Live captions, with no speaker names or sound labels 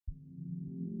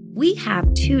We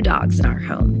have 2 dogs in our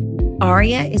home.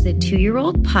 Aria is a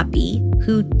 2-year-old puppy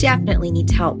who definitely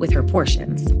needs help with her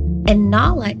portions. And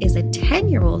Nala is a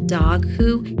 10-year-old dog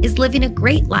who is living a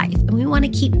great life, and we want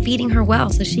to keep feeding her well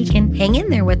so she can hang in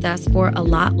there with us for a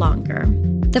lot longer.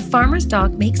 The Farmer's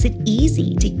Dog makes it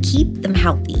easy to keep them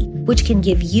healthy, which can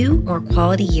give you more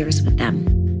quality years with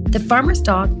them. The Farmer's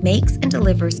Dog makes and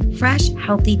delivers fresh,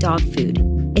 healthy dog food.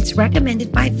 It's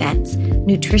recommended by vets,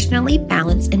 nutritionally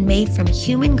balanced and made from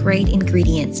human-grade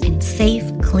ingredients in safe,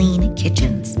 clean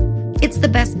kitchens. It's the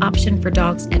best option for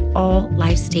dogs at all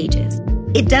life stages.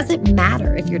 It doesn't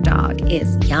matter if your dog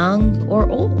is young or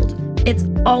old. It's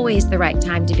always the right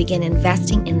time to begin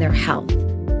investing in their health,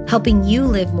 helping you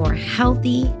live more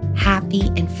healthy,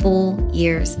 happy, and full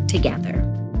years together.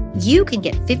 You can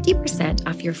get 50%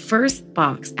 off your first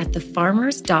box at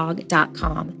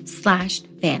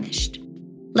thefarmersdog.com/vanished.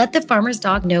 Let the Farmer's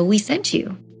Dog know we sent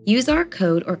you. Use our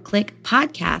code or click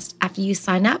podcast after you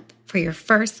sign up for your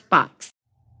first box.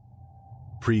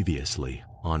 Previously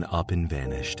on Up and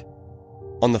Vanished.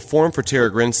 On the forum for Tara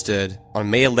Grinstead, on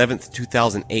May 11th,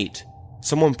 2008,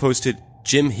 someone posted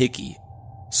Jim Hickey,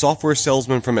 software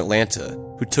salesman from Atlanta,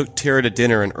 who took Tara to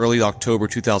dinner in early October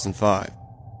 2005.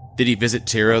 Did he visit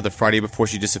Tara the Friday before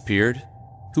she disappeared?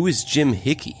 Who is Jim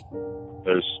Hickey?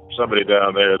 There's somebody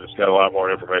down there that's got a lot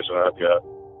more information than I've got.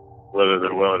 Whether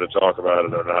they're willing to talk about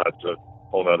it or not, it's a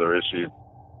whole other issue.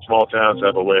 Small towns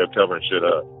have a way of covering shit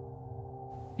up.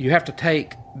 You have to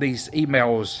take these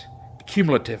emails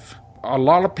cumulative. A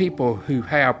lot of people who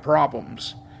have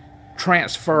problems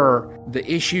transfer the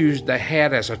issues they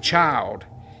had as a child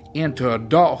into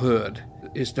adulthood.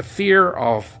 It's the fear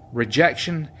of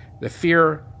rejection, the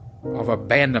fear of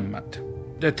abandonment.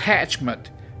 The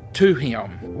attachment to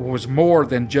him was more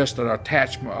than just an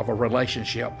attachment of a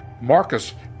relationship.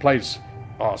 Marcus plays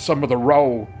some of the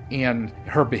role in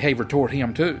her behavior toward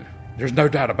him too. There's no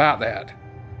doubt about that.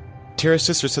 Tara's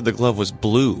sister said the glove was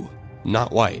blue,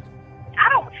 not white. I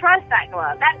don't trust that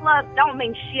glove. That glove don't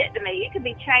mean shit to me. It could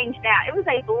be changed out. It was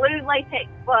a blue latex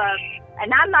glove,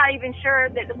 and I'm not even sure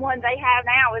that the one they have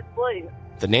now is blue.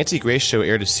 The Nancy Grace Show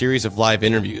aired a series of live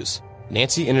interviews.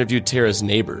 Nancy interviewed Tara's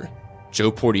neighbor, Joe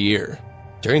Portier.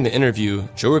 During the interview,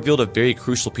 Joe revealed a very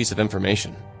crucial piece of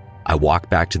information. I walked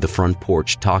back to the front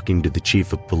porch talking to the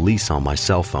chief of police on my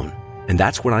cell phone, and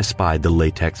that's when I spied the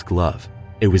latex glove.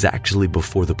 It was actually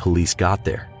before the police got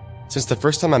there. Since the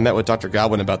first time I met with Dr.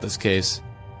 Godwin about this case,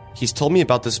 he's told me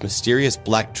about this mysterious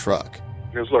black truck.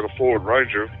 It was like a Ford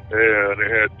Ranger, and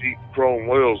it had deep chrome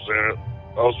wheels in it.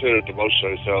 I was headed to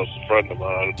Moshe's house, a friend of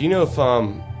mine. Do you know if,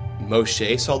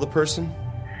 Moshe saw the person?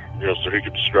 Yes, sir, he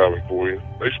could describe it for you.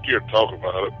 They scared to talk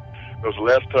about it. It was the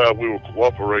last time we were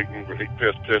cooperating, but he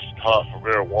tested hot for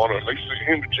marijuana, and they sent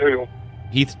him to jail.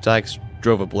 Heath Dykes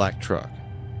drove a black truck.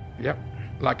 Yep,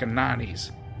 like a 90s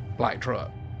black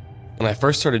truck. When I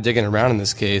first started digging around in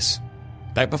this case,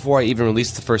 back before I even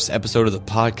released the first episode of the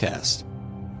podcast,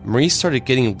 Marie started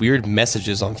getting weird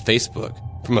messages on Facebook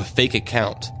from a fake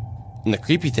account. And the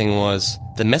creepy thing was,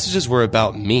 the messages were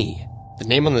about me. The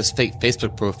name on this fake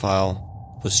Facebook profile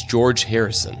was George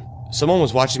Harrison. Someone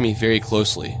was watching me very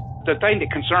closely. The thing that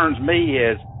concerns me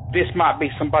is this might be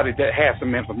somebody that has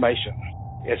some information.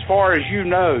 As far as you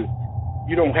know,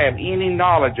 you don't have any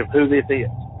knowledge of who this is.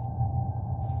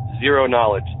 Zero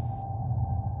knowledge.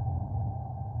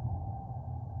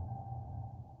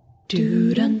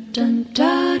 10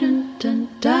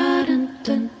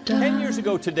 years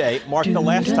ago today marked the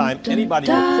last time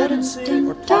anybody reported seeing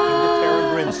or talking to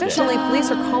Tara Grinstead. Officially, police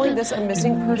are calling this a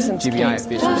missing persons GBI case.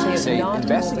 officials say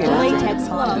investigators latex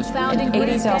glove found in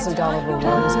 $80,000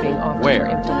 reward is being offered Where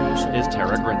for information. is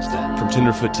Tara Grinstead? From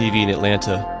Tenderfoot TV in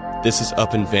Atlanta, this is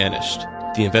Up and Vanished,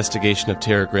 the investigation of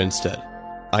Tara Grinstead.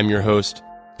 I'm your host,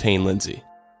 Payne Lindsay.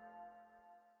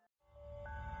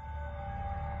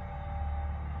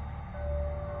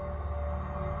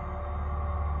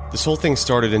 This whole thing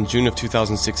started in June of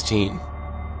 2016.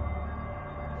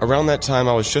 Around that time,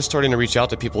 I was just starting to reach out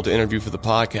to people to interview for the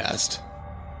podcast,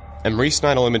 and Maurice and I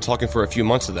had only been talking for a few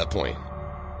months at that point.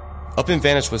 Up and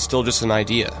Vanished was still just an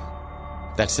idea.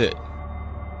 That's it.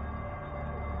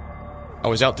 I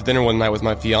was out to dinner one night with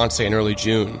my fiancé in early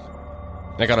June,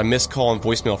 and I got a missed call and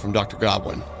voicemail from Dr.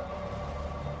 Godwin.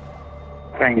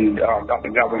 Paying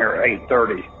Dr. Godwin here at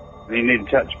 8:30. You need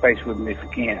to touch base with me if you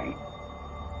can.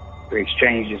 We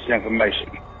exchange this information.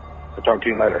 I'll talk to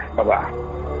you later. Bye-bye.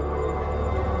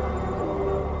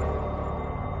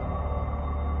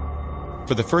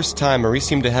 For the first time, Marie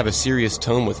seemed to have a serious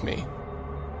tone with me.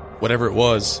 Whatever it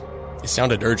was, it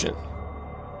sounded urgent.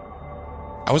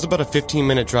 I was about a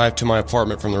 15-minute drive to my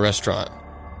apartment from the restaurant,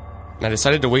 and I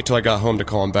decided to wait till I got home to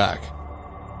call him back.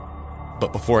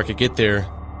 But before I could get there,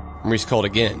 Maurice called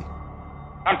again.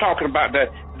 I'm talking about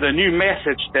the new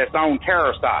message that's on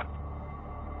terror site.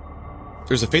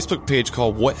 There's a Facebook page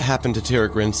called What Happened to Tara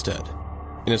Grinstead,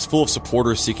 and it's full of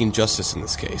supporters seeking justice in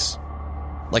this case.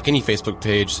 Like any Facebook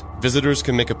page, visitors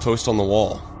can make a post on the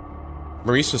wall.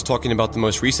 Maurice was talking about the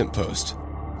most recent post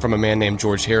from a man named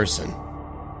George Harrison.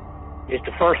 It's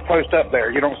the first post up there.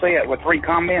 You don't see it with 3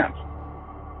 comments.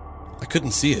 I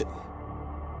couldn't see it.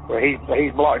 Well,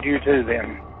 he's blocked you too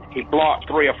then. He blocked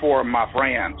 3 or 4 of my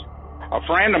friends. A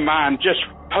friend of mine just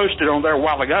posted on there a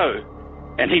while ago,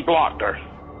 and he blocked her.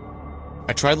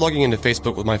 I tried logging into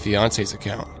Facebook with my fiance's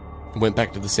account and went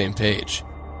back to the same page.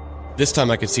 This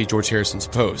time I could see George Harrison's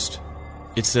post.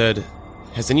 It said,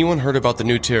 "Has anyone heard about the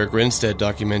new Tara Grinstead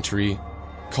documentary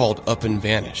called Up and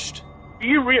Vanished?"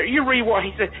 You read what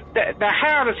he said. Now,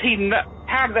 how does he know?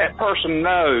 How did that person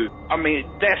know? I mean,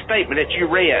 that statement that you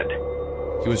read.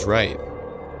 He was right.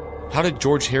 How did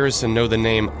George Harrison know the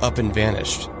name Up and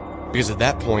Vanished? Because at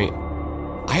that point,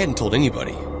 I hadn't told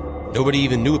anybody. Nobody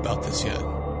even knew about this yet.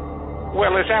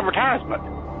 Well, it's advertisement.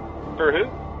 For who?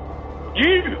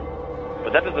 You.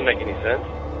 But that doesn't make any sense.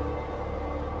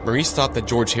 Maurice thought that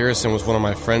George Harrison was one of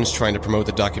my friends trying to promote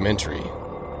the documentary,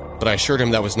 but I assured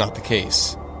him that was not the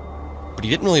case. But he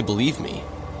didn't really believe me.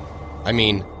 I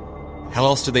mean, how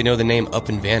else did they know the name Up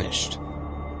and Vanished?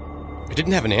 I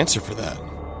didn't have an answer for that.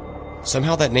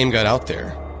 Somehow that name got out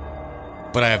there,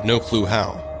 but I have no clue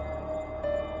how.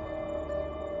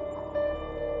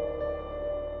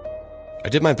 I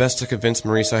did my best to convince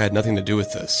Maurice I had nothing to do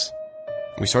with this.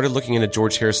 We started looking into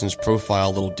George Harrison's profile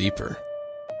a little deeper.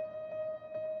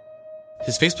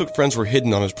 His Facebook friends were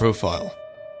hidden on his profile,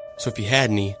 so if he had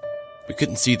any, we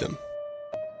couldn't see them.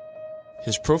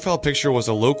 His profile picture was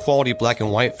a low-quality black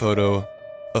and white photo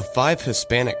of 5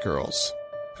 Hispanic girls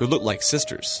who looked like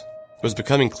sisters. It was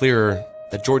becoming clearer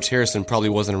that George Harrison probably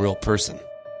wasn't a real person.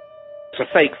 It's a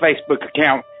fake Facebook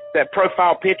account. That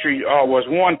profile picture was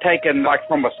one taken like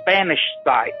from a Spanish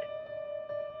site.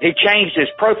 He changed his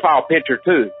profile picture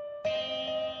too.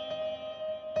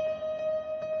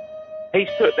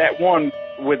 He's put that one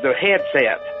with the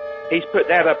headset. He's put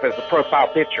that up as a profile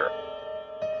picture.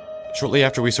 Shortly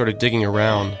after we started digging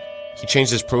around, he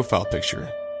changed his profile picture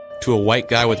to a white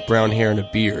guy with brown hair and a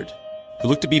beard, who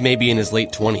looked to be maybe in his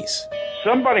late 20s.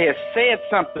 Somebody has said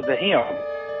something to him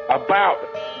about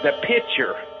the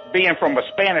picture being from a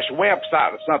Spanish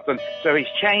website or something, so he's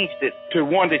changed it to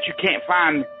one that you can't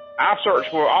find. I've searched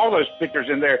for all those pictures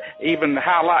in there, even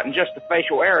highlighting just the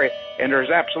facial area, and there's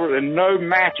absolutely no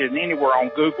matching anywhere on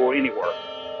Google anywhere.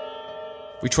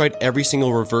 We tried every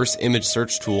single reverse image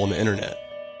search tool on the internet,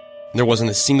 and there wasn't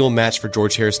a single match for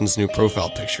George Harrison's new profile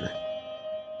picture.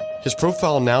 His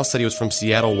profile now said he was from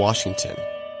Seattle, Washington,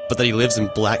 but that he lives in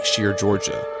Blackshear,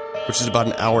 Georgia, which is about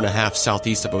an hour and a half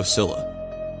southeast of Ocilla.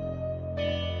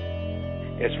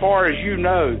 As far as you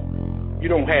know, you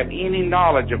don't have any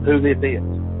knowledge of who this is.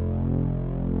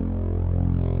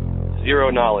 Zero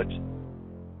knowledge.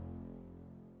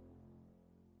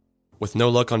 With no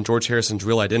luck on George Harrison's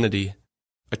real identity,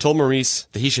 I told Maurice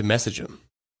that he should message him.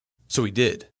 So he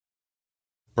did.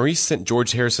 Maurice sent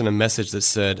George Harrison a message that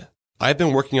said, "I've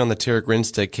been working on the Tara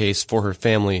Grinstead case for her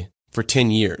family for 10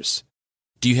 years.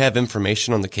 Do you have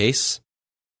information on the case?"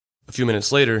 A few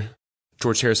minutes later,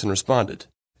 George Harrison responded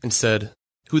and said,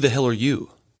 "Who the hell are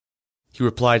you?" He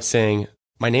replied saying,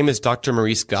 "My name is Dr.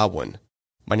 Maurice Godwin.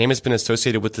 My name has been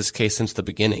associated with this case since the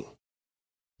beginning."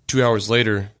 2 hours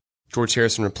later, George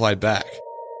Harrison replied back.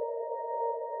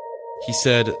 He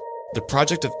said, "The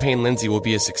project of Payne Lindsay will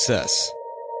be a success.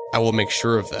 I will make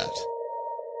sure of that."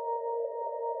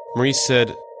 Maurice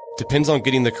said, "Depends on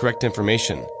getting the correct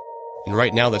information, and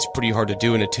right now that's pretty hard to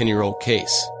do in a 10-year-old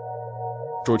case."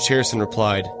 George Harrison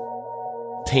replied,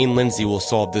 "Payne Lindsay will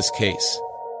solve this case."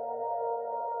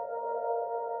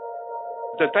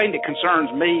 The thing that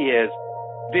concerns me is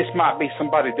this might be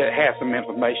somebody that has some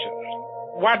information.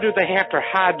 Why do they have to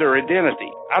hide their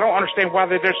identity? I don't understand why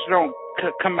they just don't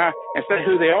come out and say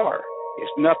who they are.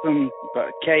 It's nothing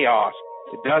but chaos.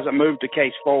 It doesn't move the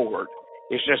case forward.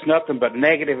 It's just nothing but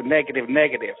negative, negative,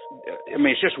 negative. I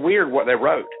mean, it's just weird what they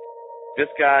wrote. This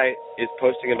guy is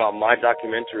posting about my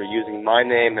documentary using my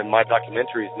name and my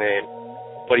documentary's name,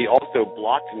 but he also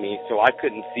blocked me, so I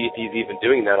couldn't see if he's even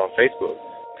doing that on Facebook.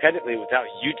 Technically, without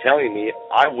you telling me,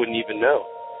 I wouldn't even know.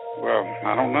 Well,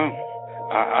 I don't know.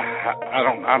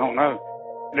 I don't know.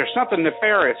 There's something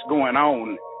nefarious going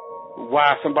on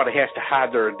why somebody has to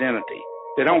hide their identity.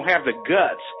 They don't have the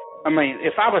guts. I mean,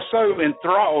 if I was so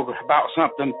enthralled about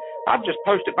something, I'd just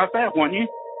post it myself, wouldn't you?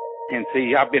 And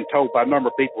see, I've been told by a number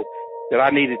of people that I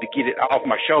needed to get it off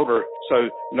my shoulder so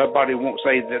nobody won't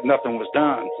say that nothing was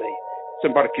done, see.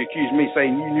 Somebody could accuse me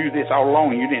saying you knew this all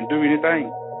along and you didn't do anything.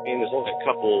 And there's only a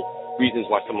couple reasons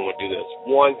why someone would do this.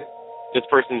 One, this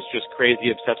person's just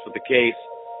crazy obsessed with the case,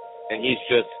 and he's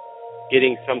just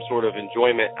getting some sort of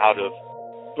enjoyment out of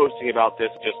posting about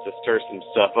this just to stir some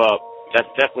stuff up.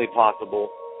 That's definitely possible.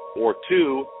 Or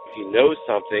two, if he knows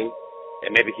something,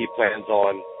 and maybe he plans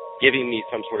on giving me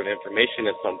some sort of information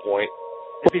at some point.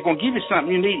 If he's going to give you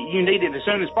something, you need it as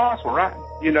soon as possible, right?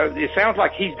 You know, it sounds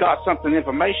like he's got something,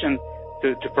 information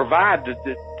to provide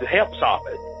to help solve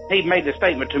it. He made the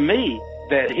statement to me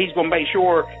that he's going to make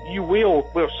sure you will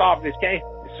solve this case.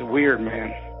 It's weird,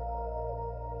 man.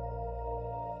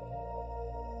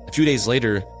 A few days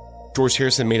later, George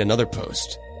Harrison made another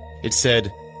post. It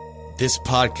said, "This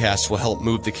podcast will help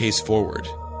move the case forward."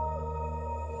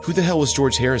 Who the hell was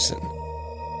George Harrison?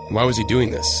 And why was he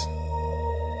doing this?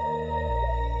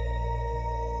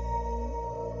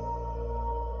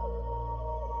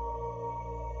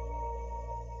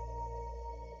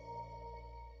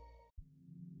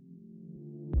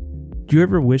 Do you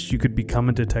ever wish you could become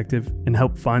a detective and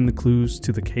help find the clues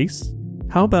to the case?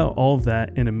 How about all of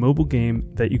that in a mobile game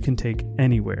that you can take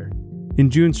anywhere? In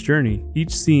June's Journey,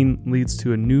 each scene leads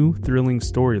to a new, thrilling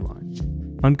storyline.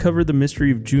 Uncover the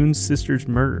mystery of June's sister's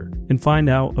murder and find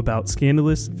out about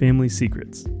scandalous family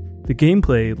secrets. The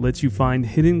gameplay lets you find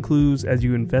hidden clues as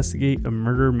you investigate a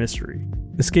murder mystery.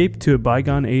 Escape to a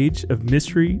bygone age of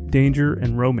mystery, danger,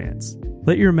 and romance.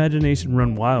 Let your imagination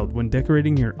run wild when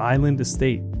decorating your island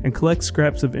estate and collect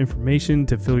scraps of information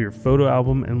to fill your photo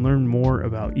album and learn more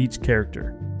about each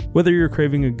character. Whether you're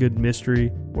craving a good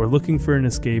mystery or looking for an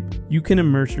escape, you can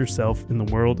immerse yourself in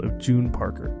the world of June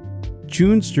Parker.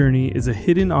 June's Journey is a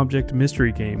hidden object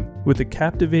mystery game with a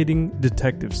captivating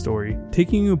detective story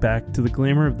taking you back to the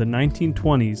glamour of the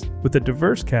 1920s with a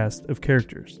diverse cast of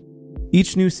characters.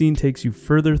 Each new scene takes you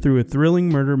further through a thrilling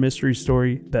murder mystery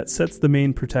story that sets the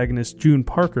main protagonist, June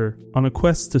Parker, on a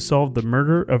quest to solve the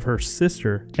murder of her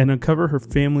sister and uncover her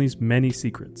family's many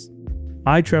secrets.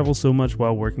 I travel so much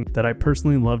while working that I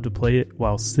personally love to play it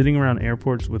while sitting around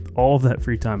airports with all of that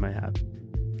free time I have.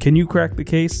 Can you crack the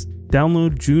case?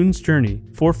 Download June's Journey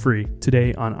for free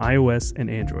today on iOS and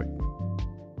Android.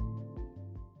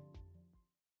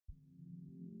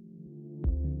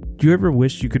 Do you ever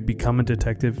wish you could become a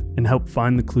detective and help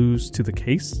find the clues to the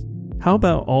case? How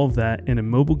about all of that in a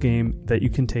mobile game that you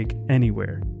can take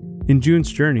anywhere? In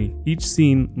June's Journey, each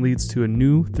scene leads to a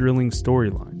new, thrilling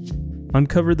storyline.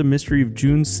 Uncover the mystery of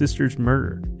June's sister's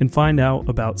murder and find out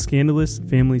about scandalous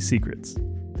family secrets.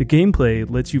 The gameplay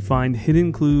lets you find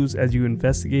hidden clues as you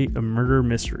investigate a murder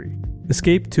mystery.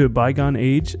 Escape to a bygone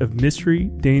age of mystery,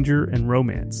 danger, and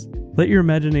romance. Let your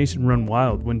imagination run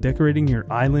wild when decorating your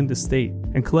island estate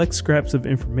and collect scraps of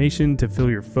information to fill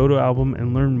your photo album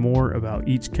and learn more about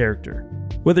each character.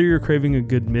 Whether you're craving a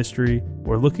good mystery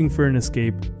or looking for an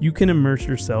escape, you can immerse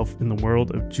yourself in the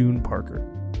world of June Parker.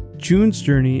 June's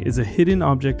Journey is a hidden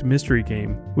object mystery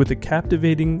game with a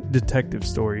captivating detective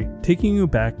story taking you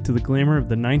back to the glamour of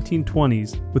the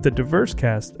 1920s with a diverse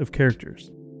cast of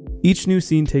characters. Each new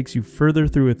scene takes you further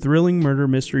through a thrilling murder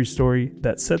mystery story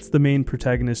that sets the main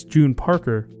protagonist, June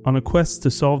Parker, on a quest to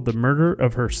solve the murder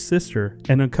of her sister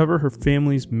and uncover her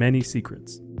family's many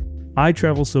secrets. I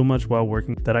travel so much while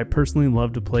working that I personally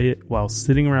love to play it while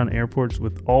sitting around airports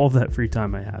with all of that free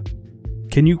time I have.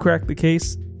 Can you crack the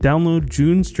case? Download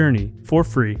June's Journey for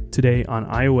free today on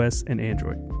iOS and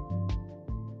Android.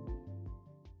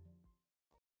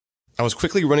 I was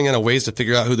quickly running out of ways to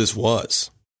figure out who this was.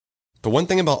 But one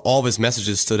thing about all of his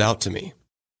messages stood out to me.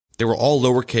 They were all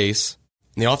lowercase,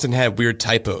 and they often had weird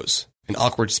typos and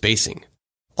awkward spacing.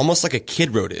 Almost like a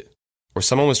kid wrote it, or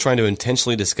someone was trying to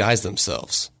intentionally disguise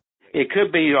themselves. It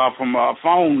could be from a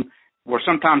phone where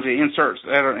sometimes it inserts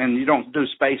that and you don't do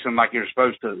spacing like you're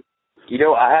supposed to. You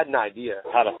know, I had an idea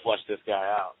how to flush this guy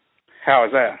out. How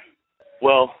is that?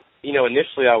 Well,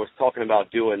 initially I was talking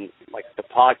about doing, the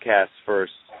podcast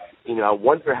first. I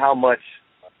wonder how much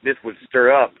this would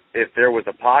stir up if there was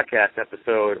a podcast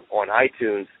episode on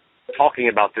iTunes talking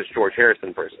about this George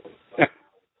Harrison person.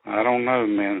 I don't know,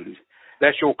 man.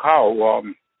 That's your call.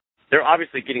 They're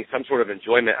obviously getting some sort of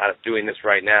enjoyment out of doing this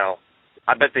right now.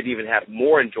 I bet they'd even have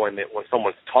more enjoyment when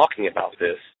someone's talking about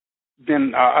this.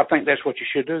 Then I think that's what you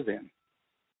should do then.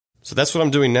 So that's what I'm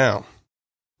doing now.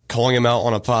 Calling him out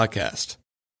on a podcast.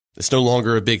 It's no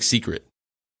longer a big secret.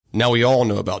 Now we all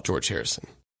know about George Harrison.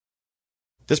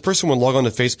 This person would log on to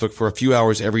Facebook for a few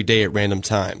hours every day at random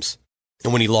times.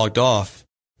 And when he logged off,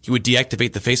 he would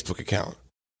deactivate the Facebook account.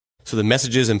 So the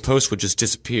messages and posts would just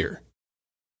disappear.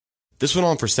 This went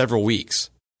on for several weeks,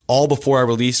 All before I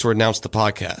released or announced the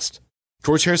podcast.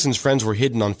 George Harrison's friends were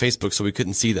hidden on Facebook so we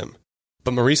couldn't see them.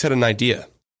 But Maurice had an idea.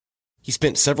 He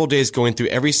spent several days going through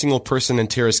every single person in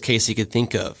Tara's case he could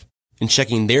think of and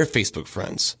checking their Facebook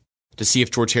friends to see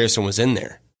if George Harrison was in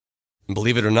there. And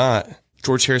believe it or not,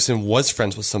 George Harrison was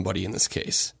friends with somebody in this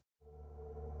case.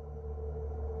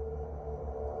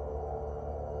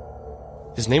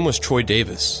 His name was Troy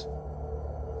Davis.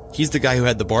 He's the guy who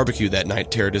had the barbecue that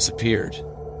night Tara disappeared.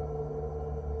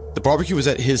 The barbecue was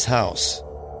at his house.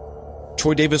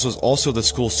 Troy Davis was also the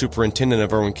school superintendent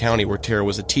of Irwin County where Tara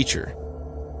was a teacher.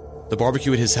 The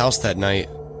barbecue at his house that night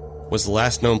was the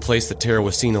last known place that Tara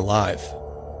was seen alive.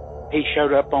 He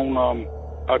showed up on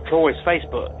Troy's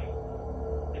Facebook.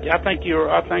 I think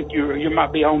you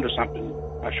might be onto something.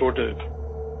 I sure do.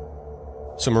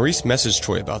 So Maurice messaged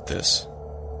Troy about this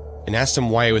and asked him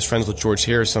why he was friends with George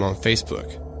Harrison on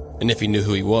Facebook and if he knew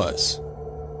who he was.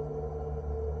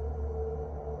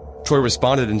 Troy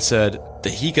responded and said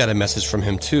that he got a message from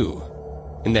him too,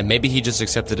 and that maybe he just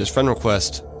accepted his friend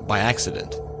request by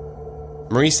accident.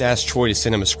 Maurice asked Troy to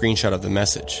send him a screenshot of the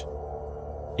message,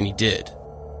 and he did.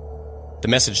 The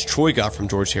message Troy got from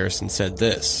George Harrison said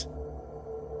this: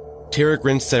 Tara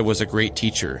Grinstead was a great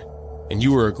teacher, and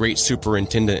you were a great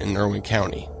superintendent in Irwin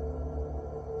County.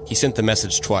 He sent the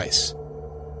message twice.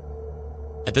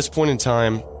 At this point in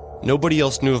time, nobody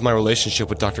else knew of my relationship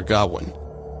with Dr. Godwin,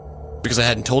 because I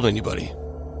hadn't told anybody.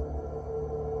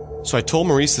 So I told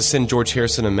Maurice to send George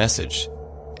Harrison a message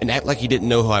and act like he didn't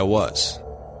know who I was.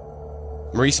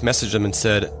 Maurice messaged him and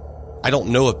said, I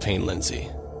don't know of Payne Lindsay.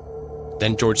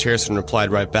 Then George Harrison replied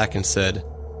right back and said,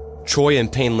 Troy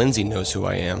and Payne Lindsay knows who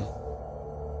I am.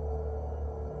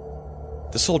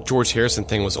 This whole George Harrison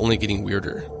thing was only getting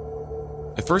weirder.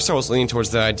 At first I was leaning towards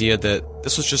the idea that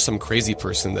this was just some crazy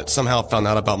person that somehow found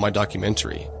out about my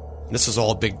documentary, and this was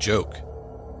all a big joke.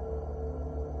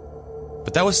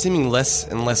 But that was seeming less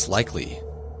and less likely.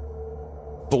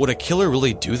 But would a killer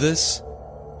really do this?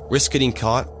 Risk getting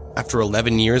caught after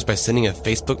 11 years by sending a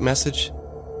Facebook message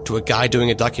to a guy doing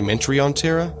a documentary on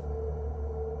Tara?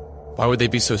 Why would they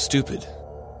be so stupid?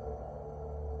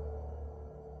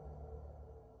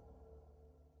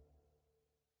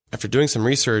 After doing some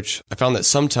research, I found that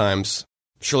sometimes,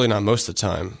 surely not most of the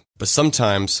time, but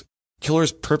sometimes,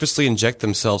 killers purposely inject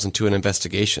themselves into an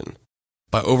investigation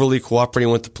by overly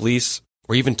cooperating with the police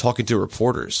or even talking to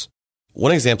reporters.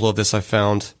 One example of this I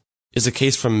found is a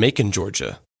case from Macon,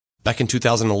 Georgia, back in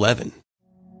 2011.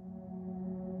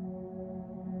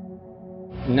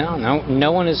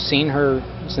 No one has seen her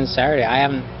since Saturday. I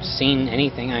haven't seen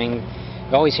anything. I mean,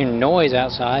 I've always heard noise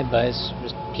outside, but it's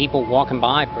just people walking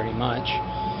by pretty much.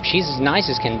 She's as nice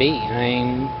as can be. I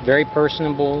mean, very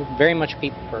personable, very much a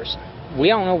people person. We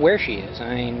don't know where she is.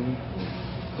 I mean,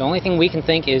 the only thing we can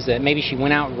think is that maybe she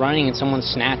went out running and someone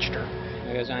snatched her.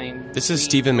 This is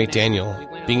Stephen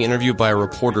McDaniel being interviewed by a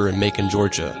reporter in Macon,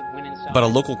 Georgia, about a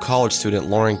local college student,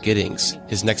 Lauren Giddings,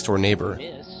 his next-door neighbor,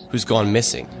 who's gone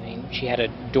missing. I mean, she had a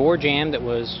door jamb that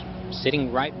was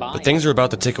sitting right by. But things are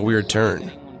about to take a weird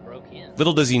turn.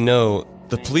 Little does he know,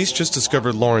 the police just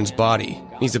discovered Lauren's body,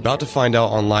 and he's about to find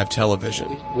out on live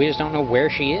television. We just don't know where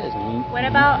she is. What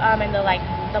about in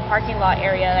the parking lot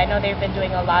area? I know they've been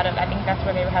doing a lot of, I think that's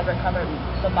where they have recovered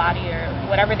the body or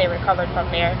whatever they recovered from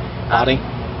there. Body?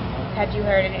 Had you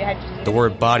heard it? The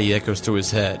word body echoes through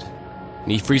his head,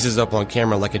 and he freezes up on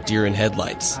camera like a deer in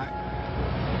headlights.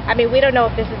 I mean, we don't know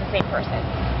if this is the same person.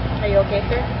 Are you okay,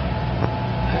 sir?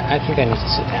 I think I need to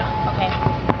sit down.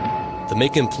 Okay. The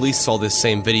Macon police saw this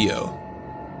same video,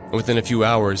 and within a few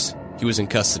hours, he was in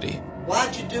custody.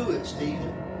 Why'd you do it,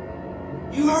 Stephen?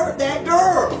 You hurt that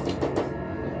girl.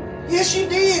 Yes, you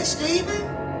did, Stephen.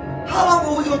 How long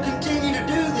are we going to continue to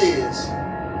do this?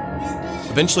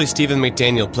 Eventually, Stephen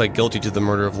McDaniel pled guilty to the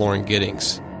murder of Lauren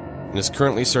Giddings and is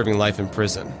currently serving life in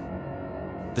prison.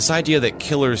 This idea that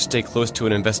killers stay close to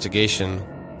an investigation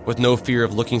with no fear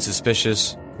of looking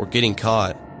suspicious or getting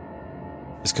caught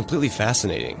is completely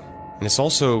fascinating, and it's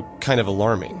also kind of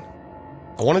alarming.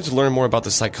 I wanted to learn more about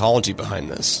the psychology behind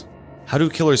this. How do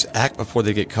killers act before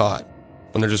they get caught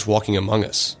when they're just walking among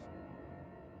us?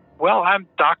 Well, I'm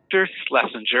Dr.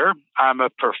 Schlesinger. I'm a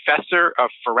professor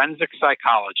of forensic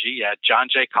psychology at John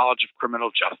Jay College of Criminal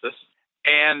Justice,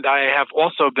 and I have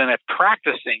also been a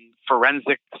practicing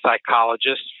forensic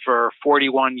psychologist for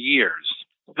 41 years.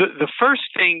 The first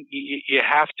thing you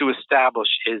have to establish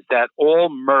is that all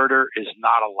murder is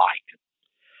not alike.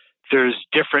 There's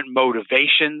different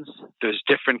motivations, there's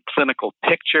different clinical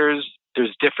pictures,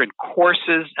 there's different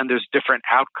courses, and there's different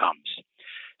outcomes.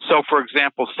 So, for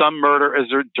example, some murder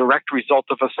is a direct result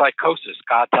of a psychosis.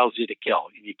 God tells you to kill,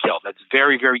 and you kill. That's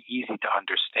very, very easy to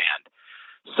understand.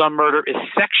 Some murder is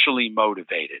sexually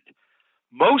motivated.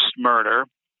 Most murder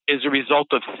is a result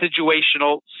of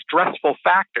situational, stressful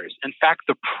factors. In fact,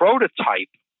 the prototype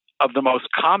of the most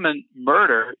common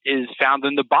murder is found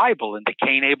in the Bible, in the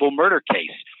Cain-Abel murder case.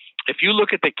 If you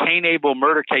look at the Cain-Abel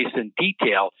murder case in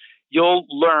detail, you'll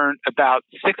learn about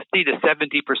 60 to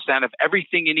 70% of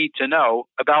everything you need to know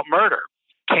about murder.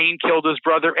 Cain killed his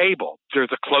brother Abel.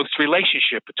 There's a close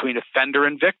relationship between offender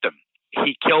and victim.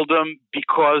 He killed him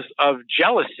because of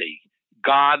jealousy.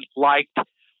 God liked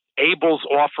Abel's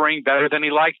offering better than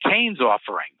he liked Cain's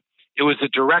offering. It was a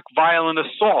direct violent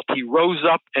assault. He rose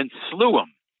up and slew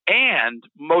him. And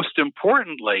most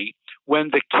importantly,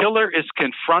 when the killer is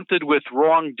confronted with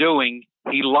wrongdoing,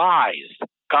 he lies.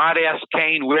 God asked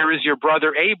Cain, "Where is your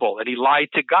brother Abel?" And he lied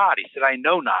to God. He said, "I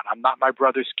know not. I'm not my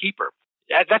brother's keeper."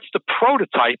 That's the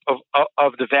prototype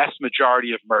of the vast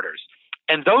majority of murders.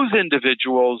 And those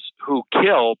individuals who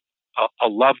kill a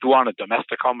loved one, a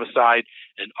domestic homicide,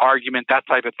 an argument, that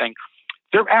type of thing,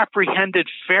 they're apprehended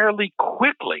fairly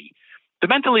quickly. The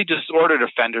mentally disordered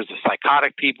offenders, the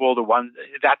psychotic people,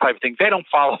 that type of thing, they don't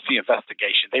follow the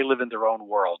investigation. They live in their own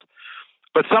world.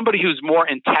 But somebody who's more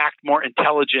intact, more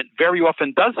intelligent, very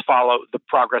often does follow the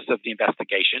progress of the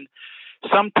investigation.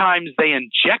 Sometimes they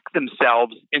inject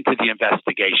themselves into the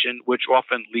investigation, which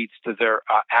often leads to their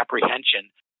apprehension.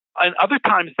 And other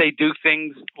times they do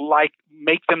things like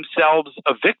make themselves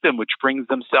a victim, which brings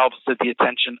themselves to the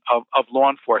attention of law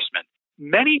enforcement.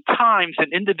 Many times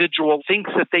an individual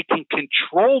thinks that they can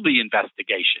control the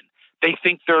investigation. They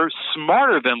think they're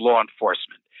smarter than law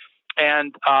enforcement.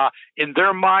 And in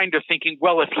their mind, they're thinking,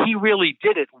 well, if he really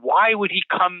did it, why would he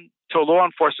come to law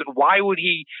enforcement? Why would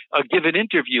he give an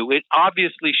interview? It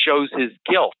obviously shows his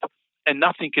guilt. And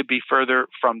nothing could be further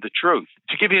from the truth.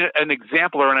 To give you an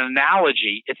example or an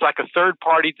analogy, it's like a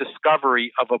third-party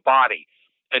discovery of a body.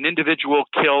 An individual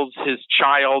kills his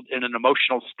child in an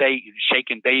emotional state,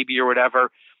 shaken baby or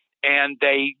whatever, and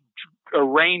they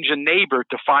arrange a neighbor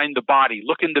to find the body.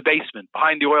 Look in the basement,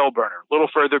 behind the oil burner, a little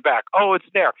further back. Oh, it's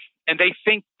there. And they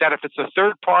think that if it's a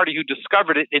third party who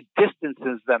discovered it, it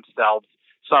distances themselves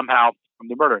somehow from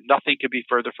the murder. Nothing could be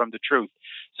further from the truth.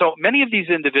 So many of these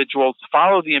individuals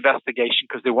follow the investigation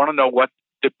because they want to know what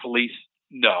the police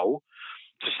know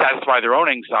to satisfy their own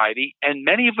anxiety. And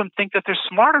many of them think that they're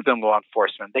smarter than law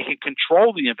enforcement. They can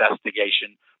control the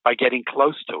investigation by getting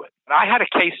close to it. And I had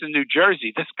a case in New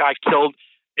Jersey. This guy killed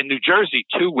in New Jersey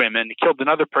 2 women. He killed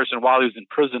another person while he was in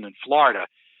prison in Florida.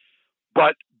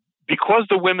 But because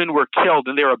the women were killed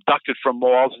and they were abducted from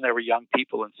malls and they were young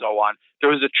people and so on, there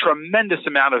was a tremendous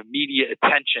amount of media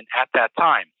attention at that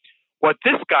time. What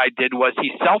this guy did was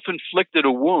he self-inflicted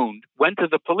a wound, went to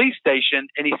the police station,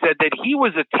 and he said that he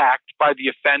was attacked by the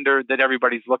offender that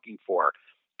everybody's looking for,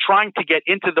 trying to get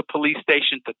into the police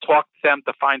station to talk to them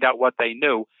to find out what they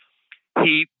knew.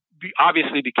 He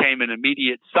obviously became an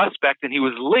immediate suspect, and he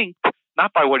was linked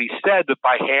not by what he said, but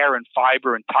by hair and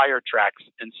fiber and tire tracks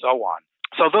and so on.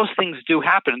 So those things do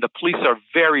happen, and the police are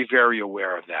very, very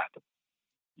aware of that.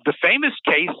 The famous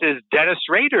case is Dennis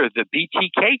Rader, the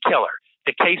BTK killer.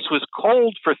 The case was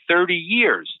cold for 30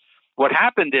 years. What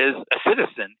happened is a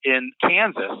citizen in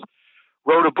Kansas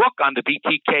wrote a book on the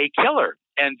BTK killer,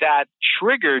 and that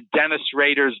triggered Dennis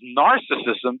Rader's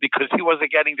narcissism because he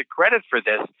wasn't getting the credit for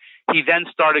this. He then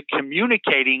started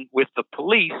communicating with the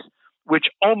police, which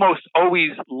almost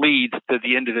always leads to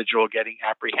the individual getting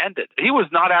apprehended. He was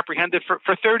not apprehended for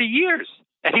 30 years,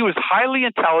 and he was highly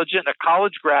intelligent, a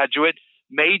college graduate,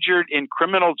 majored in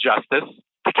criminal justice.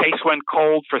 The case went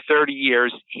cold for 30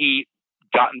 years. He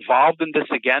got involved in this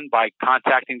again by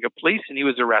contacting the police, and he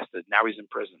was arrested. Now he's in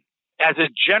prison. As a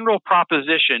general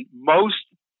proposition, most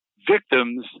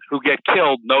victims who get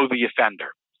killed know the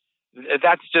offender.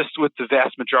 That's just what the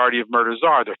vast majority of murders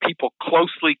are. They're people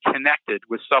closely connected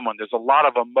with someone. There's a lot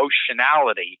of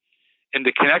emotionality in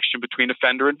the connection between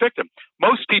offender and victim.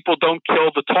 Most people don't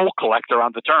kill the toll collector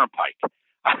on the turnpike.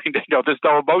 I mean, there's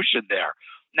no emotion there.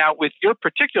 Now, with your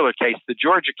particular case, the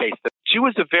Georgia case, she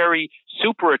was a very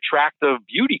super attractive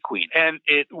beauty queen. And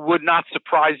it would not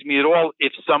surprise me at all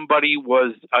if somebody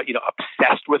was,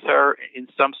 obsessed with her in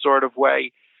some sort of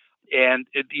way. And,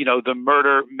 the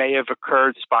murder may have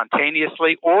occurred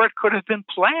spontaneously, or it could have been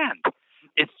planned.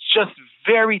 It's just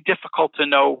very difficult to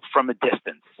know from a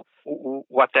distance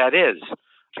what that is.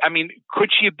 I mean,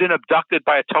 could she have been abducted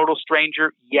by a total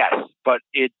stranger? Yes, but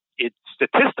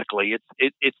statistically,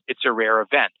 it's a rare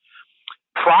event.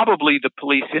 Probably the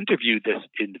police interviewed this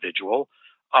individual,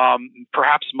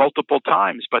 perhaps multiple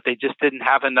times, but they just didn't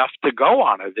have enough to go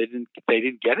on her. They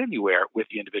didn't get anywhere with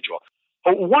the individual.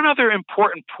 One other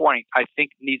important point I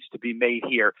think needs to be made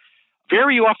here.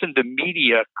 very often the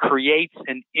media creates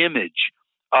an image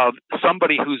of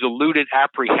somebody who's eluded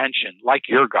apprehension, like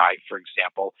your guy, for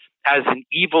example, as an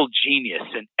evil genius,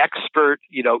 an expert,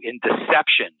 in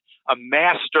deception, a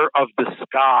master of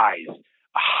disguise,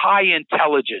 high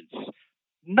intelligence.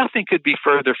 Nothing could be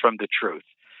further from the truth.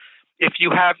 If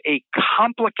you have a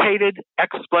complicated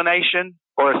explanation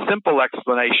or a simple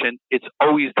explanation, it's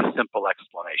always the simple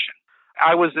explanation.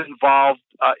 I was involved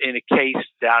in a case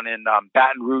down in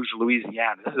Baton Rouge,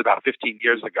 Louisiana. This is about 15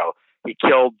 years ago. He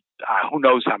killed who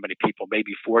knows how many people,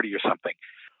 maybe 40 or something.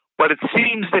 But it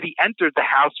seems that he entered the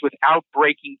house without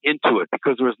breaking into it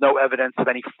because there was no evidence of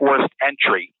any forced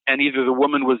entry. And either the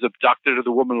woman was abducted or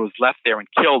the woman was left there and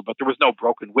killed, but there was no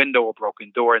broken window or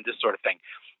broken door and this sort of thing.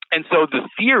 And so the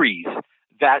theories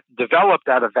that developed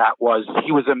out of that was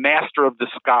he was a master of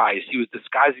disguise. He was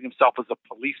disguising himself as a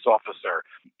police officer.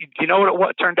 Do you know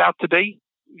what it turned out to be?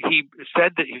 He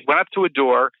said that he went up to a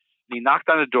door and he knocked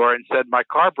on the door and said, "My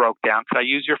car broke down. Can I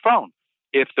use your phone?"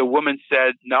 If the woman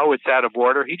said, "No, it's out of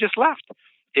order," he just left.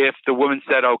 If the woman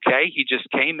said, "Okay," he just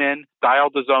came in,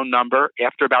 dialed his own number.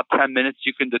 After about 10 minutes,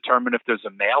 you can determine if there's a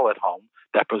male at home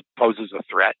that poses a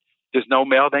threat. There's no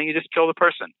male, then you just kill the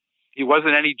person. He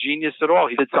wasn't any genius at all.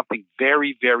 He did something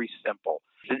very, very simple.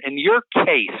 In your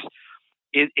case,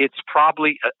 it's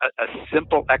probably a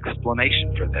simple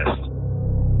explanation for this.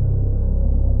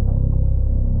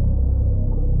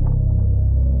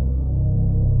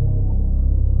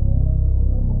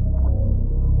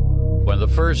 When the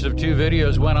first of two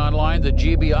videos went online, the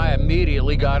GBI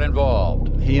immediately got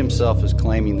involved. He himself is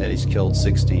claiming that he's killed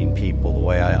 16 people, the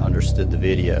way I understood the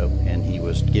video, and he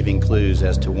was giving clues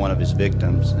as to one of his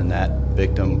victims, and that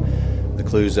victim, the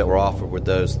clues that were offered were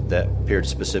those that appeared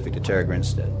specific to Tara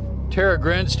Grinstead. Tara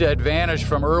Grinstead vanished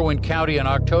from Irwin County in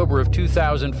October of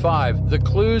 2005. The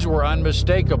clues were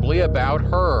unmistakably about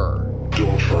her.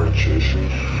 Don't try to chase me.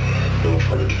 Don't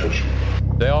try to catch me.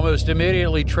 They almost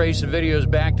immediately traced the videos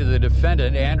back to the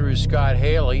defendant, Andrew Scott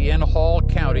Haley, in Hall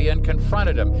County, and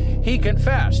confronted him. He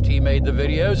confessed he made the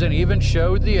videos and even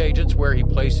showed the agents where he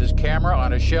placed his camera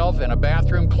on a shelf in a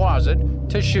bathroom closet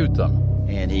to shoot them.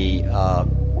 And he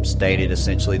stated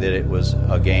essentially that it was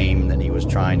a game, that he was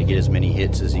trying to get as many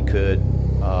hits as he could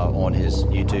on his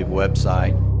YouTube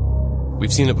website.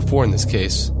 We've seen it before in this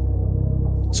case.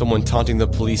 Someone taunting the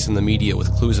police and the media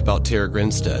with clues about Tara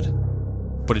Grinstead.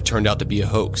 But it turned out to be a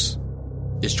hoax.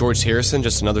 Is George Harrison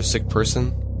just another sick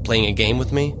person playing a game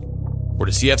with me? Or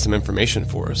does he have some information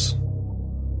for us?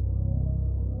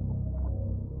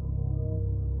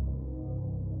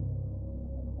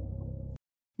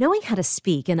 Knowing how to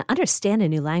speak and understand a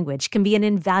new language can be an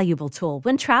invaluable tool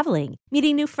when traveling,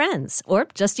 meeting new friends, or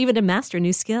just even to master a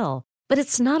new skill. But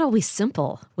it's not always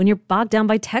simple when you're bogged down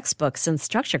by textbooks and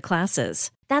structured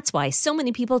classes. That's why so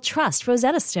many people trust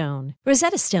Rosetta Stone.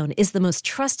 Rosetta Stone is the most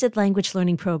trusted language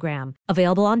learning program,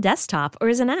 available on desktop or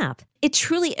as an app. It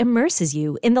truly immerses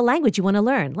you in the language you want to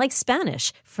learn, like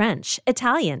Spanish, French,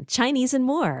 Italian, Chinese, and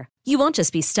more. You won't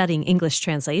just be studying English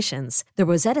translations. The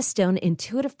Rosetta Stone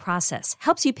intuitive process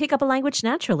helps you pick up a language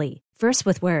naturally, first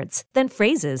with words, then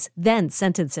phrases, then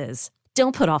sentences.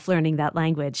 Don't put off learning that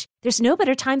language. There's no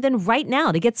better time than right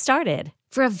now to get started.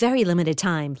 For a very limited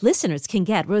time, listeners can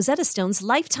get Rosetta Stone's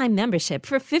lifetime membership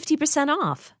for 50%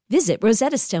 off. Visit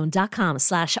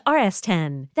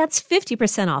rosettastone.com/rs10. That's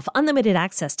 50% off unlimited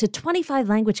access to 25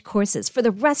 language courses for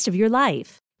the rest of your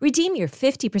life. Redeem your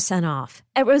 50% off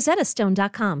at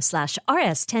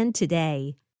rosettastone.com/rs10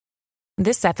 today.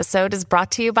 This episode is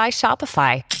brought to you by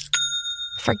Shopify.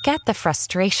 Forget the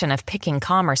frustration of picking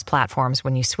commerce platforms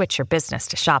when you switch your business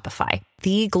to Shopify,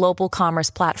 the global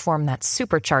commerce platform that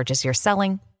supercharges your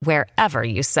selling wherever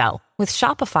you sell. With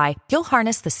Shopify, you'll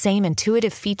harness the same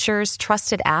intuitive features,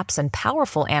 trusted apps, and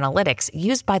powerful analytics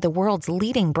used by the world's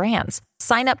leading brands.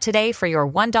 Sign up today for your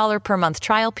 $1 per month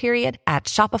trial period at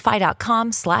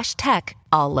shopify.com/tech,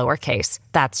 all lowercase.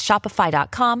 That's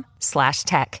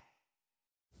shopify.com/tech.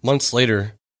 Months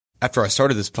later, after I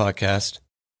started this podcast,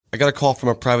 I got a call from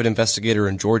a private investigator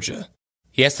in Georgia.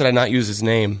 He asked that I not use his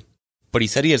name, but he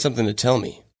said he had something to tell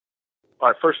me. All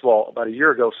right, first of all, about a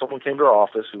year ago, someone came to our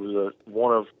office who was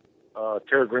one of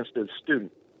Tara Grinstead's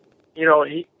students. You know,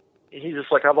 he's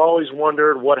just like, I've always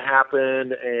wondered what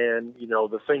happened, and, you know,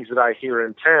 the things that I hear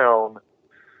in town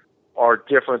are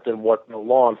different than what the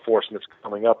law enforcement's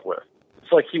coming up with.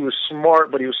 It's like he was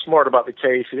smart, but he was smart about the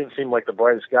case. He didn't seem like the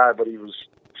brightest guy, but he was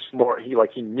smart. He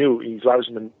knew. He's always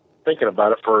been thinking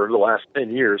about it for the last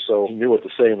 10 years, so he knew what to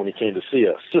say when he came to see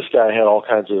us. This guy had all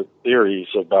kinds of theories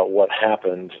about what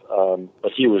happened,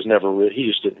 but he was never he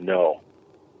just didn't know.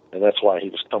 and that's why he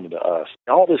was coming to us.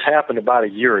 All this happened about a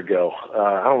year ago.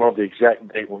 I don't know the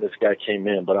exact date when this guy came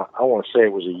in, but I want to say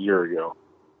it was a year ago.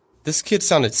 This kid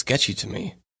sounded sketchy to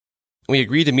me. We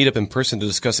agreed to meet up in person to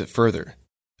discuss it further,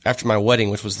 after my wedding,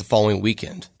 which was the following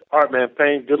weekend. All right, man,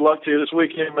 Payne, good luck to you this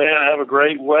weekend, man. Have a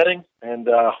great wedding, and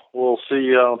we'll see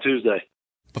you on Tuesday.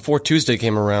 Before Tuesday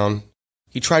came around,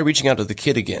 he tried reaching out to the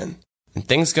kid again, and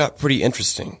things got pretty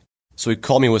interesting, so he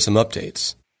called me with some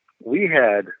updates. We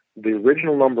had the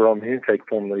original number on the intake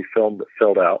form that he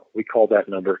filled out. We called that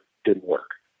number, didn't work.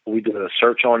 We did a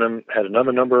search on him, had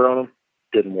another number on him,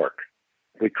 didn't work.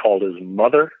 We called his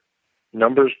mother,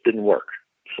 numbers didn't work.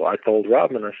 So I told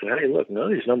Robin, I said, hey, look, none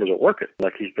of these numbers are working.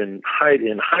 Like he's been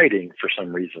hiding for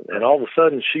some reason. And all of a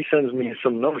sudden, she sends me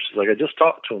some numbers. She's like, I just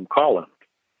talked to him, call him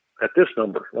at this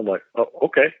number. I'm like, oh,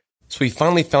 okay. So he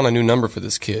finally found a new number for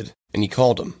this kid, and he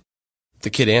called him. The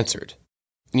kid answered,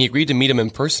 and he agreed to meet him in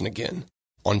person again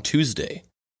on Tuesday,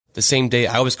 the same day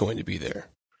I was going to be there.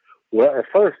 Well, at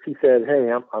first he said,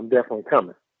 hey, I'm definitely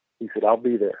coming. He said, I'll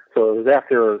be there. So it was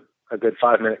after a good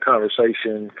 5-minute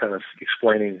conversation, kind of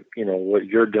explaining, what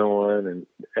you're doing.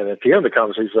 And at the end of the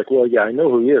conversation, he's like, well, yeah, I know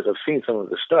who he is. I've seen some of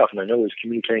his stuff, and I know he's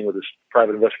communicating with this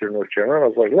private investigator in North Carolina. I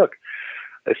was like, look,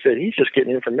 I said, he's just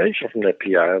getting information from that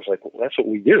PI. I was like, well, that's what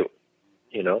we do,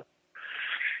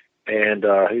 And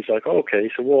he's like, oh, okay. He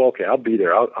said, well, okay, I'll be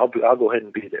there. I'll go ahead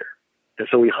and be there. And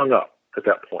so we hung up at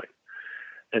that point.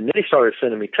 And then he started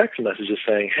sending me text messages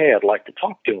saying, hey, I'd like to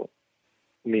talk to him,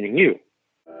 meaning you.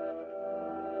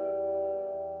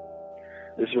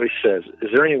 This is what he says. Is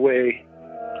there any way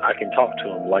I can talk to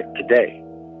him, like today?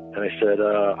 And I said,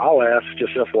 I'll ask.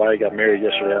 Just FYI, I got married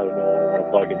yesterday. I don't want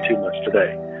to bug him too much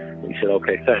today. And he said,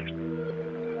 okay, thanks.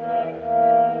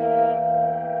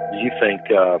 Do you think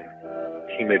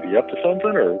he may be up to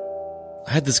something? Or?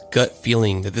 I had this gut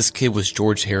feeling that this kid was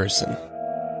George Harrison.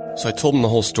 So I told him the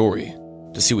whole story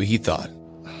to see what he thought.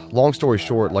 Long story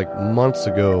short, like months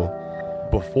ago,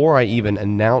 before I even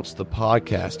announced the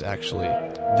podcast, actually,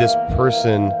 this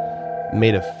person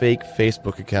made a fake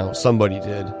Facebook account. Somebody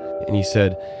did. And he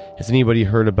said, has anybody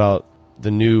heard about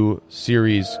the new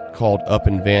series called Up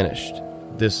and Vanished?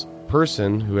 This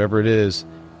person, whoever it is,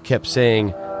 kept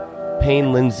saying,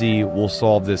 Payne Lindsay will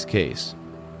solve this case.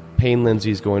 Payne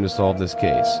Lindsay is going to solve this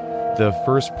case. The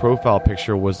first profile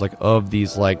picture was like of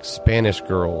these like Spanish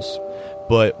girls.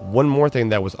 But one more thing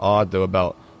that was odd though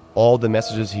about all the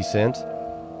messages he sent,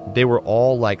 they were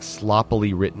all like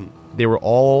sloppily written. They were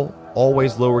all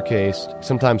always lowercase,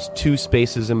 sometimes 2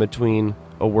 spaces in between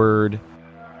a word.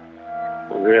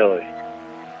 Really?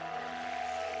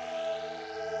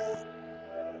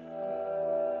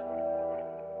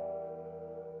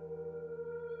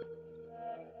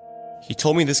 He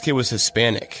told me this kid was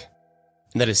Hispanic,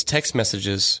 and that his text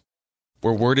messages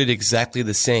were worded exactly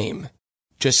the same,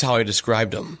 just how I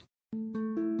described them.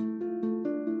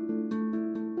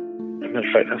 As a matter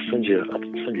of fact, I'll send you a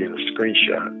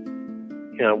screenshot.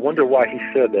 I wonder why he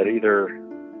said that. Either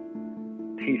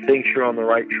he thinks you're on the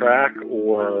right track,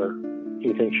 or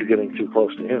he thinks you're getting too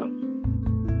close to him.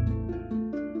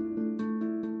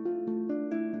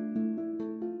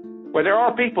 Well, there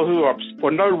are people who are,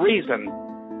 for no reason,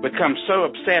 become so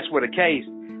obsessed with a case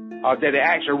that it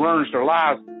actually ruins their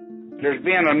lives. There's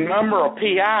been a number of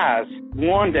PIs,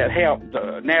 one that helped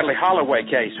the Natalie Holloway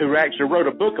case, who actually wrote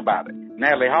a book about it,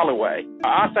 Natalie Holloway.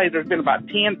 I say there's been about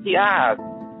 10 PIs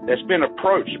that's been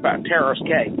approached about terrorist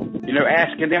case,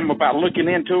 asking them about looking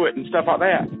into it and stuff like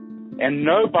that. And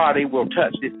nobody will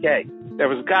touch this case. There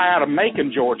was a guy out of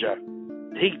Macon, Georgia.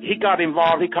 He got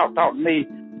involved. He talked to me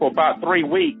for about 3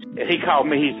 weeks. And he called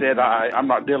me. He said, I'm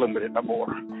not dealing with it no more.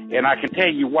 And I can tell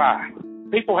you why.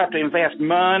 People have to invest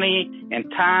money and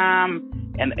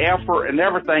time and effort and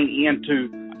everything into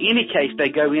any case they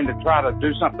go in to try to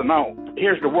do something on.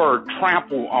 Here's the word,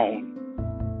 trample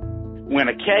on. When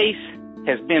a case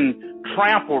has been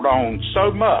trampled on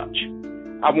so much,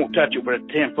 I won't touch it with a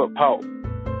 10-foot pole.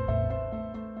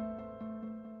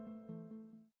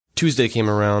 Tuesday came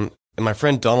around, and my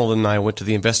friend Donald and I went to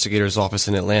the investigator's office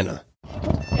in Atlanta.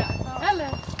 Yeah. Hello.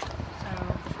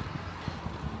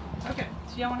 So, okay.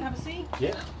 So y'all want to have a seat?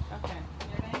 Yeah. Okay.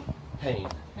 Your name? Payne.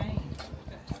 Payne.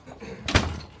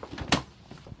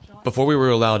 Before we were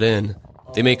allowed in,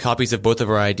 they made copies of both of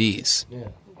our IDs. Yeah.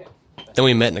 Then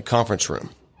we met in a conference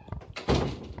room.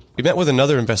 We met with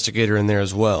another investigator in there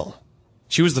as well.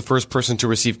 She was the first person to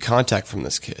receive contact from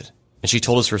this kid, and she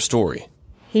told us her story.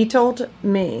 He told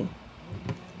me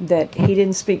that he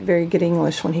didn't speak very good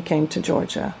English when he came to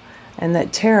Georgia, and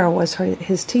that Tara was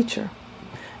his teacher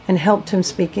and helped him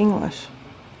speak English.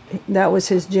 That was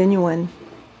his genuine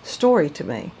story to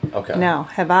me. Okay. Now,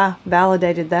 have I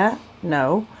validated that?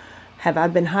 No. Have I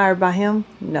been hired by him?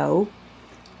 No.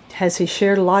 Has he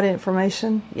shared a lot of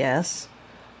information? Yes.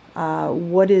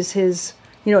 What is his,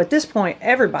 at this point,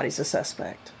 everybody's a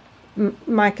suspect.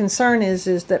 My concern is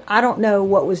that I don't know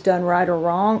what was done right or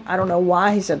wrong. I don't know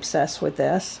why he's obsessed with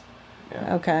this.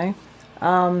 Yeah. Okay.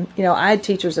 I had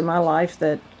teachers in my life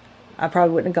that I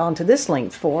probably wouldn't have gone to this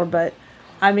length for, but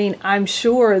I mean, I'm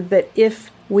sure that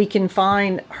if we can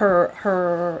find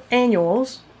her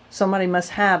annuals, somebody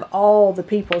must have all the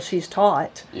people she's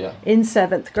taught in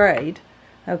 7th grade,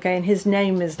 okay, and his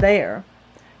name is there.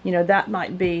 That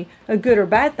might be a good or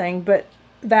bad thing, but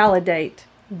validate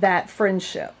that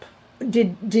friendship.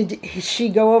 Did she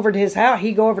go over to his house?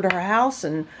 He go over to her house?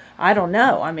 And I don't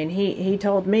know. I mean, he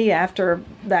told me after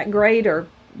that grade or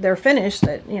they're finished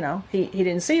that, he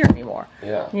didn't see her anymore.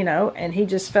 Yeah. And he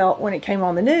just felt, when it came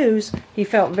on the news, he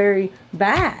felt very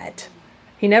bad.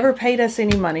 He never paid us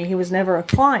any money. He was never a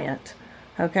client.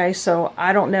 Okay, so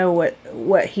I don't know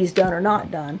what he's done or not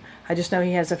done. I just know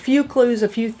he has a few clues, a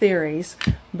few theories,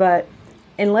 but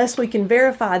unless we can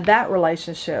verify that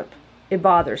relationship, it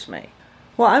bothers me.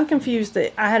 Well, I'm confused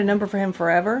that I had a number for him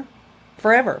forever,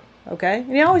 okay?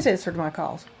 And he always answered my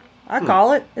calls. I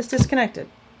call it, it's disconnected.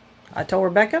 I told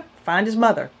Rebecca, find his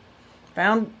mother.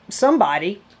 Found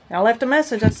somebody. I left a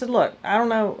message. I said, look, I don't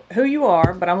know who you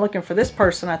are, but I'm looking for this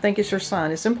person. I think it's your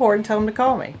son. It's important. Tell him to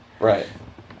call me. Right.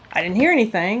 I didn't hear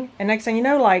anything. And next thing you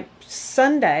know, like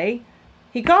Sunday,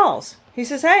 he calls. He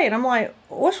says, hey. And I'm like,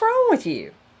 what's wrong with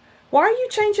you? Why are you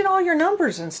changing all your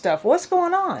numbers and stuff? What's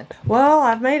going on? Well,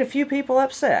 I've made a few people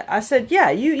upset. I said, yeah,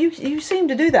 you seem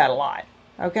to do that a lot.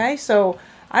 Okay, so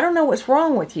I don't know what's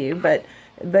wrong with you, but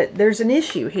there's an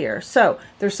issue here. So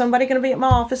there's somebody going to be at my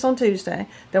office on Tuesday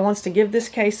that wants to give this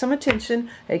case some attention.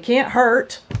 It can't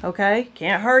hurt, okay?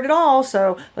 Can't hurt at all,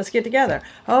 so let's get together.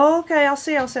 Okay, I'll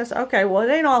see. Okay, well,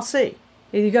 it ain't all see.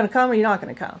 Are you going to come or you're not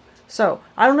going to come? So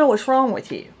I don't know what's wrong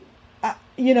with you.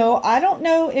 I don't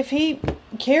know if he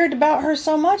cared about her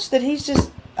so much that he's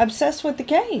just obsessed with the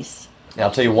case. Now,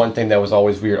 I'll tell you one thing that was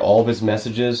always weird. All of his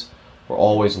messages were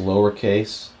always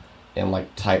lowercase and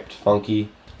like typed funky.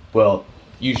 Well,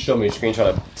 you showed me a screenshot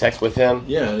of text with him.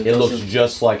 Yeah. It looks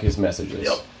just like his messages.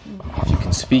 Yep. If you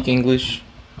can speak English,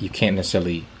 you can't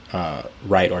necessarily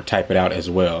write or type it out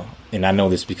as well. And I know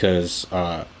this because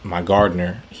my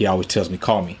gardener, he always tells me,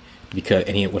 call me.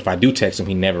 If I do text him,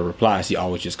 he never replies. He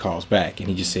always just calls back. And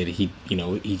he just said that he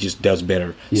just does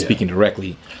better speaking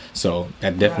directly. So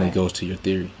that definitely goes to your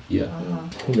theory. Yeah.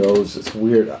 Who knows? It's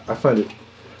weird. I find it,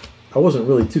 I wasn't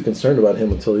really too concerned about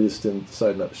him until he just didn't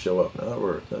decide not to show up. Now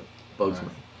that bugs me.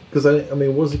 Because, I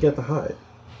mean, what does he got to hide?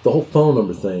 The whole phone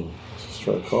number thing. Just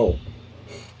try to call him.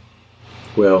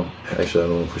 Well, actually, I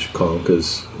don't know if we should call him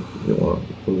because we want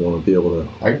to be able to...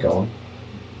 I can call him.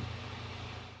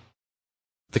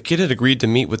 The kid had agreed to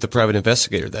meet with the private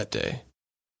investigator that day,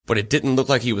 but it didn't look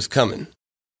like he was coming.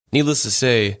 Needless to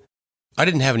say, I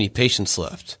didn't have any patience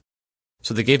left,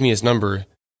 so they gave me his number,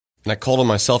 and I called him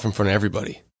myself in front of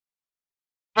everybody.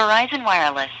 Verizon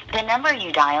Wireless, the number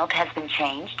you dialed has been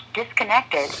changed,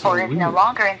 disconnected, or is no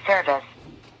longer in service.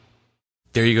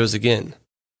 There he goes again.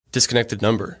 Disconnected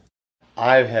number.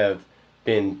 I have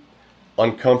been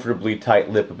uncomfortably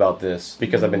tight-lipped about this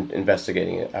because I've been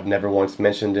investigating it. I've never once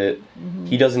mentioned it. Mm-hmm.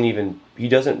 He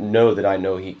doesn't know that I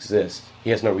know he exists. He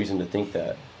has no reason to think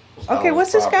that. Okay,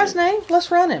 what's this guy's name?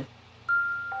 Let's run him.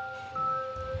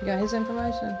 You got his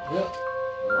information? Yep.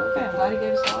 Okay, I'm glad he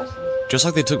gave us the license. Just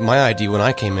like they took my ID when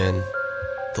I came in,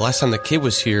 the last time the kid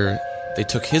was here, they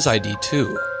took his ID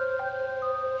too.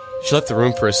 She left the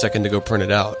room for a second to go print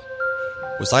it out.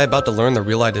 Was I about to learn the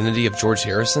real identity of George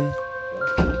Harrison?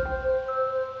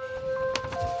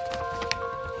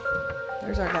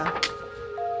 There's our guy.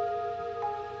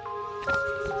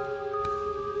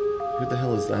 Who the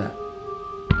hell is that?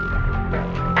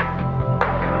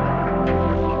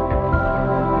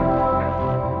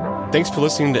 Thanks for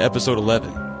listening to episode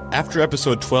 11. After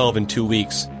episode 12 in 2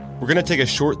 weeks, we're going to take a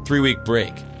short 3-week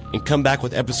break and come back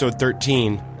with episode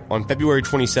 13 on February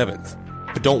 27th.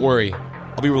 But don't worry,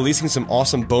 I'll be releasing some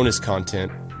awesome bonus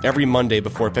content every Monday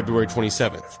before February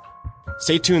 27th.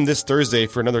 Stay tuned this Thursday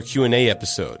for another Q&A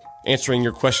episode, answering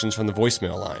your questions from the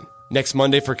voicemail line. Next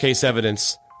Monday for Case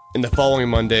Evidence, and the following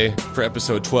Monday for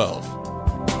episode 12.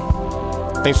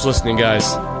 Thanks for listening, guys.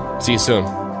 See you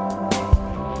soon.